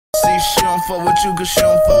see she don't fuck with you cause she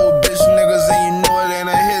don't fuck with bitch niggas, and you know it ain't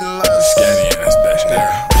a hidden love. Skinny ass bitch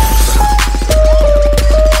there.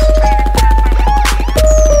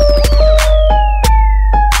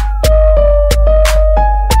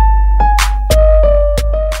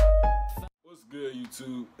 What's good,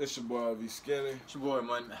 YouTube? It's your boy V Skinny. It's your boy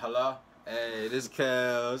Man. Hello. Hey, this is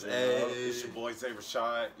Kels. Hey, it's your boy Zay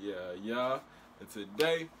Rashad. Yeah. And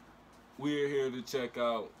today we're here to check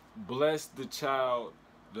out Bless the Child.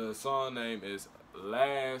 The song name is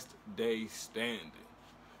Last Day Standing.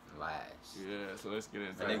 Last. Yeah, so let's get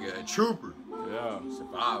into That it. nigga a trooper. Yeah.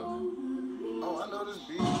 Survivor. Oh, I know this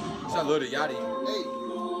beat. It's a little Yachty.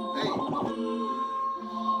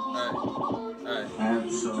 Hey,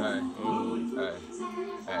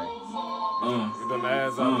 Hey. Get them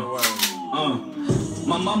ass out the way.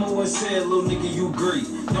 My mama once said, little nigga, you great.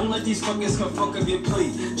 Don't let these fuckers come fuck up your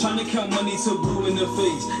plate. Tryna count money till blue in the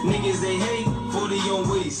face. Niggas they hate, 40 on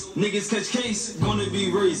waist. Niggas catch case, gonna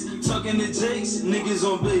be raised. Talking to Jakes, niggas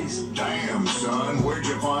on base. Damn, son, where'd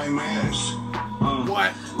you find this?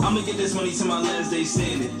 What? I'ma get this money to my last day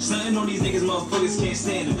standing. Stunting on these niggas, motherfuckers can't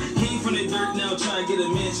stand them. Came from the dirt, now trying to get a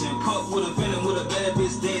mansion. Caught with a venom with a bad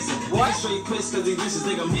bitch dancing. Niggas straight pissed cause these bitches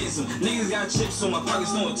think I'm handsome. Niggas got chips so my pockets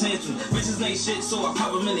throwing tantrum. Bitches ain't shit so I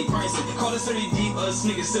pop them in they prancing. Call it 30 deep, us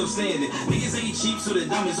niggas still standing. Niggas ain't cheap so the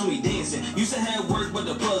diamonds on me dancing. Used to have work but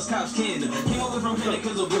the plus cops canned them. Came over from Canada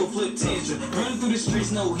cause a real flip tantrum. Running through the streets,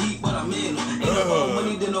 no heat but I'm in them. Ain't no more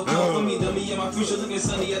money, then no call for me, dummy. Yeah, my future looking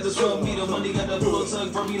sunny at the 12 meter. Money got the blow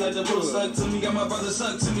tug for me like the blow stuck to me. Got my brother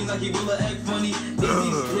suck to me like he will act funny. Is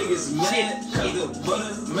these niggas mad cause the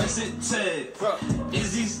butter makes it tag?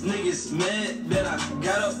 Is these niggas mad that I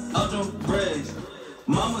got up out them breads?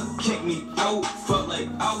 Mama kicked me out, felt like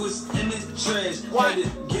I was in the trash. Had to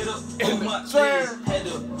get up on my ass, had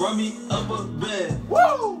to run me up a bed.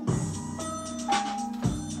 Woo!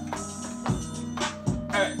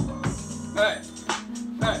 Hey.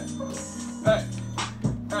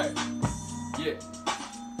 Yeah.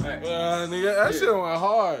 Nigga, that shit went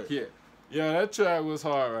hard. Yeah. Yeah, that track was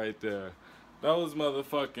hard right there. That was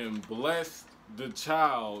motherfucking Bless the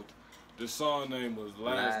Child. The song name was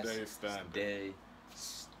Last Day Standing. Day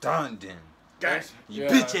standing. You Yeah,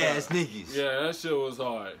 bitch ass niggas. Yeah, that shit was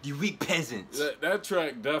hard. You weak peasants. That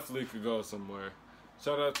track definitely could go somewhere.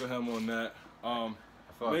 Shout out to him on that.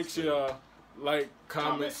 Make sure y'all like,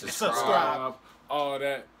 comment, subscribe, all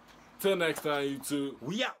that. Till next time, YouTube.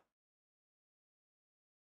 We out.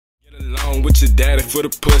 Get along with your daddy for the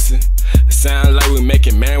pussy. It sound like we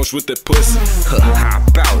making marriage with the pussy.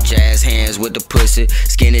 Hop out, jazz hands with the pussy.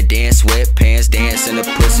 Skinny dance, sweatpants, dance in the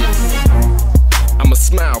pussy. I'ma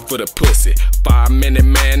smile for the pussy. 5-minute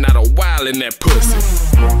man, not a while in that pussy.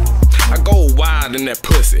 I go wild in that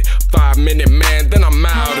pussy. 5-minute man, then I'm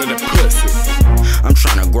out of the pussy. I'm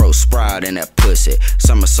tryna grow sprout in that pussy.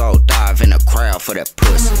 Somersault dive in the crowd for that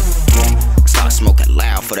pussy. Start smoking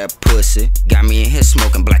loud for that pussy. Got me in here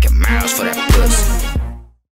smoking Black and Miles for that pussy.